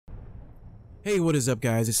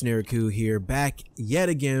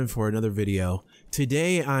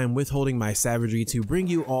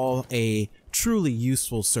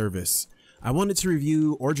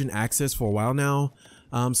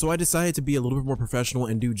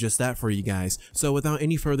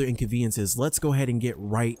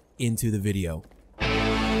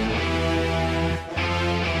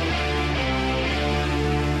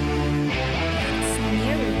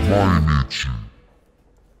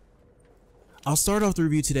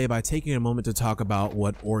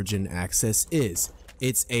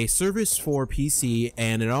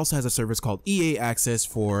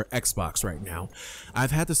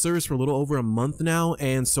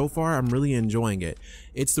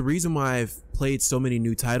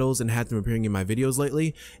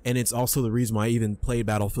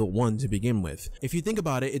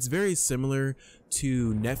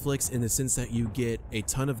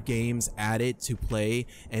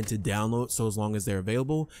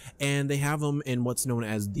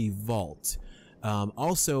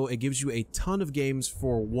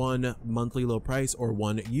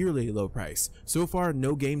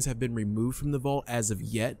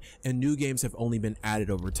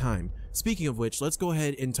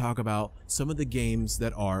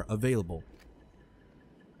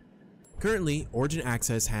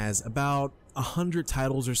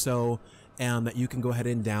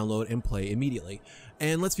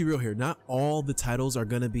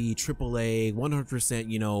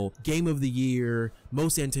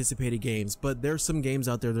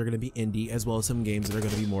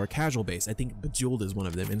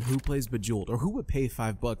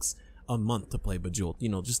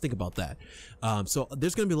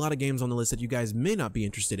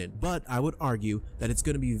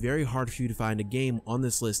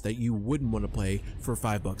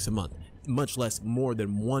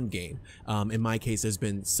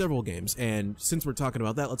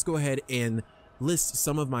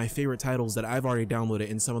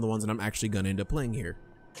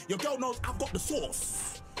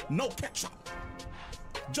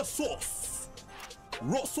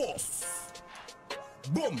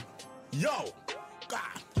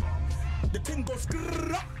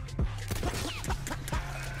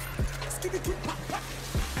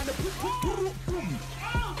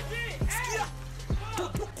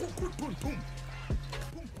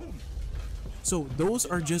So those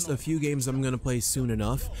are just a few games I'm going to play soon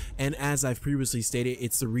enough, and as I've previously stated,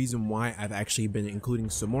 it's the reason why I've actually been including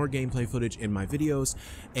some more gameplay footage in my videos,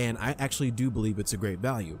 and I actually do believe it's a great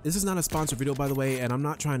value. This is not a sponsored video, by the way, and I'm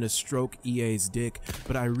not trying to stroke EA's dick,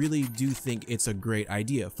 but I really do think it's a great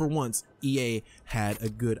idea. For once, EA had a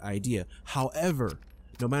good idea. However,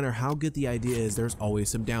 no matter how good the idea is, there's always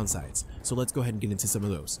some downsides. So let's go ahead and get into some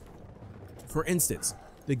of those. For instance,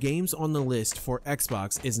 the games on the list for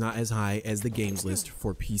Xbox is not as high as the games list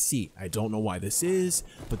for PC. I don't know why this is,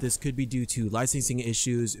 but this could be due to licensing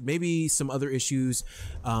issues, maybe some other issues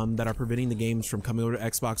that are preventing the games from coming over to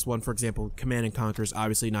Xbox One. For example, Command & Conquer is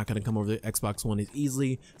obviously not going to come over to Xbox One as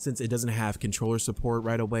easily since it doesn't have controller support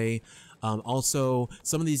right away. Also,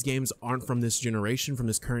 some of these games aren't from this generation, from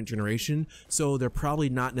this current generation, so they're probably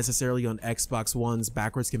not necessarily on Xbox One's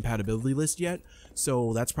backwards compatibility list yet,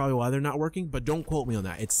 so that's probably why they're not working, but don't quote me on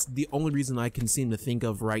that. It's the only reason I can seem to think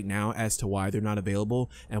of right now as to why they're not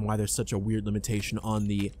available and why there's such a weird limitation on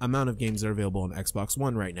the amount of games that are available on Xbox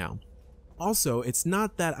One right now. Also, it's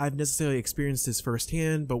not that I've necessarily experienced this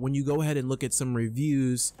firsthand, but when you go ahead and look at some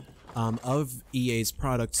reviews of EA's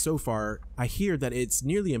product so far, I hear that it's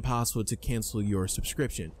nearly impossible to cancel your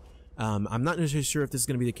subscription. I'm not necessarily sure if this is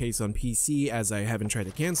going to be the case on PC, as I haven't tried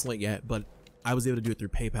to cancel it yet, but I was able to do it through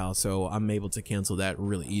PayPal, so I'm able to cancel that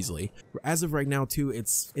really easily. As of right now too,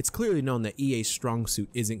 it's clearly known that EA's strong suit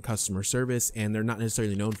isn't customer service, and they're not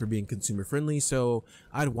necessarily known for being consumer friendly, so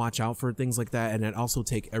I'd watch out for things like that, and I'd also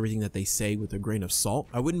take everything that they say with a grain of salt.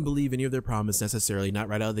 I wouldn't believe any of their promise necessarily, not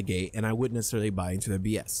right out of the gate, and I wouldn't necessarily buy into their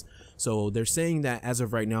BS. So they're saying that as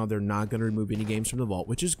of right now, they're not going to remove any games from the vault,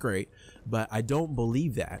 which is great, but I don't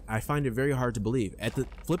believe that. I find it very hard to believe. At the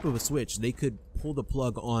flip of a switch, they could pull the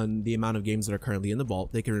plug on the amount of games that are currently in the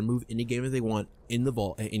vault. They can remove any game that they want in the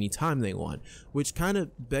vault at any time they want, which kind of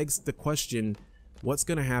begs the question, what's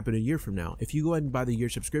going to happen a year from now? If you go ahead and buy the year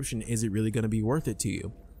subscription, is it really going to be worth it to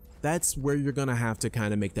you? That's where you're going to have to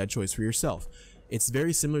kind of make that choice for yourself. It's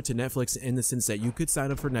very similar to Netflix in the sense that you could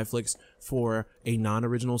sign up for Netflix for a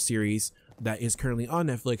non-original series that is currently on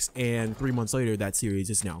Netflix, and 3 months later that series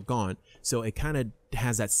is now gone. So it kind of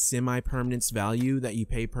has that semi-permanence value that you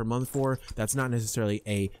pay per month for. That's not necessarily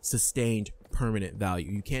a sustained permanent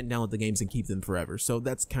value. You can't download the games and keep them forever. So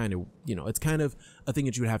that's kind of, it's kind of a thing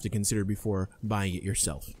that you would have to consider before buying it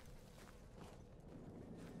yourself.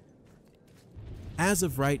 As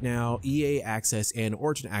of right now, EA Access and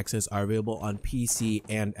Origin Access are available on PC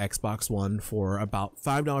and Xbox One for about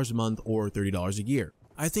 $5 a month or $30 a year.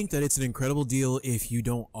 I think that it's an incredible deal if you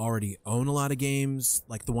don't already own a lot of games,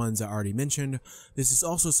 like the ones I already mentioned. This is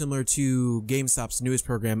also similar to GameStop's newest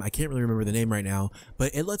program. I can't really remember the name right now,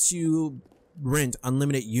 but it lets you rent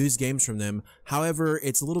unlimited used games from them. However,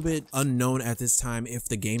 it's a little bit unknown at this time if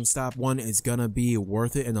the GameStop one is gonna be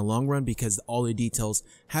worth it in the long run, because all the details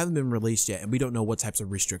haven't been released yet and we don't know what types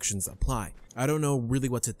of restrictions apply. I don't know really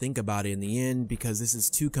what to think about it in the end, because this is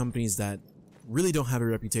two companies that really don't have a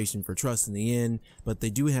reputation for trust in the end, but they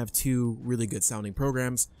do have two really good sounding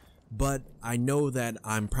programs. But I know that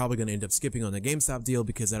I'm probably going to end up skipping on the GameStop deal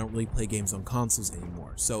because I don't really play games on consoles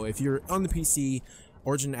anymore. So if you're on the PC,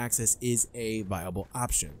 Origin Access is a viable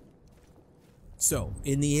option. So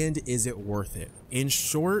in the end, is it worth it? In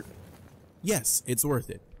short, yes, it's worth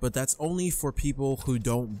it, but that's only for people who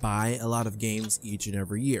don't buy a lot of games each and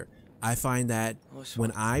every year. I find that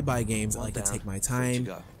when I buy games, I like to take my time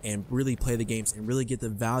and really play the games and really get the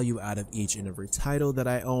value out of each and every title that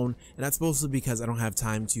I own, and that's mostly because I don't have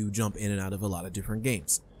time to jump in and out of a lot of different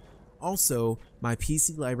games. Also, my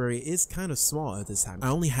PC library is kind of small at this time. I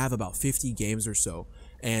only have about 50 games or so,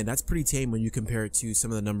 and that's pretty tame when you compare it to some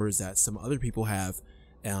of the numbers that some other people have,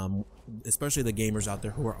 especially the gamers out there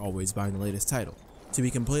who are always buying the latest title. To be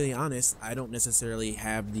completely honest, I don't necessarily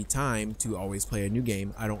have the time to always play a new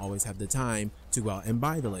game. I don't always have the time to go out and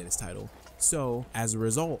buy the latest title. So as a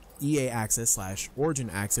result, EA Access / Origin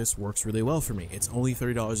Access works really well for me. It's only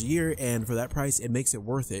 $30 a year, and for that price, it makes it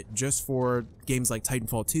worth it just for games like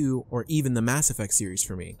Titanfall 2 or even the Mass Effect series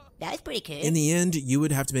for me. That's pretty cool. In the end, you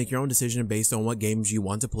would have to make your own decision based on what games you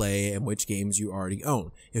want to play and which games you already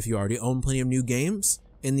own. If you already own plenty of new games,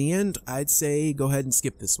 in the end, I'd say go ahead and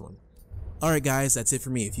skip this one. Alright guys, that's it for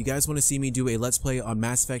me. If you guys want to see me do a Let's Play on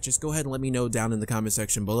Mass Effect, just go ahead and let me know down in the comment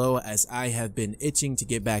section below, as I have been itching to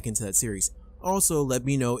get back into that series. Also, let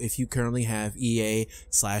me know if you currently have EA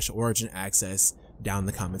 / Origin Access down in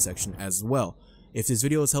the comment section as well. If this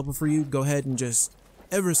video is helpful for you, go ahead and just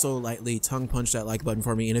ever so lightly tongue punch that like button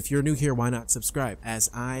for me, and if you're new here, why not subscribe, as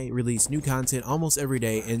I release new content almost every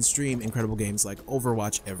day and stream incredible games like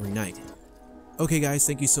Overwatch every night. Okay guys,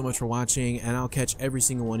 thank you so much for watching, and I'll catch every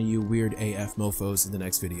single one of you weird AF mofos in the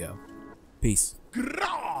next video. Peace.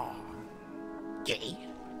 Gay.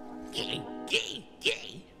 Gay. Gay.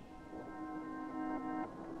 Gay.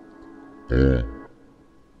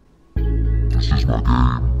 This is my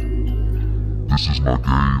game. This is my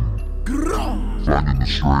game. Finding the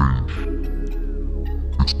strange.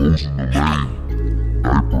 Exposing the lame.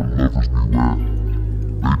 Airborne lovers beware.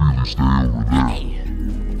 Maybe they stay over there.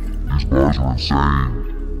 These bars are insane.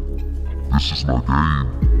 This is my game.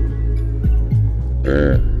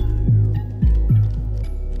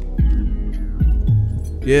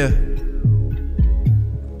 Yeah.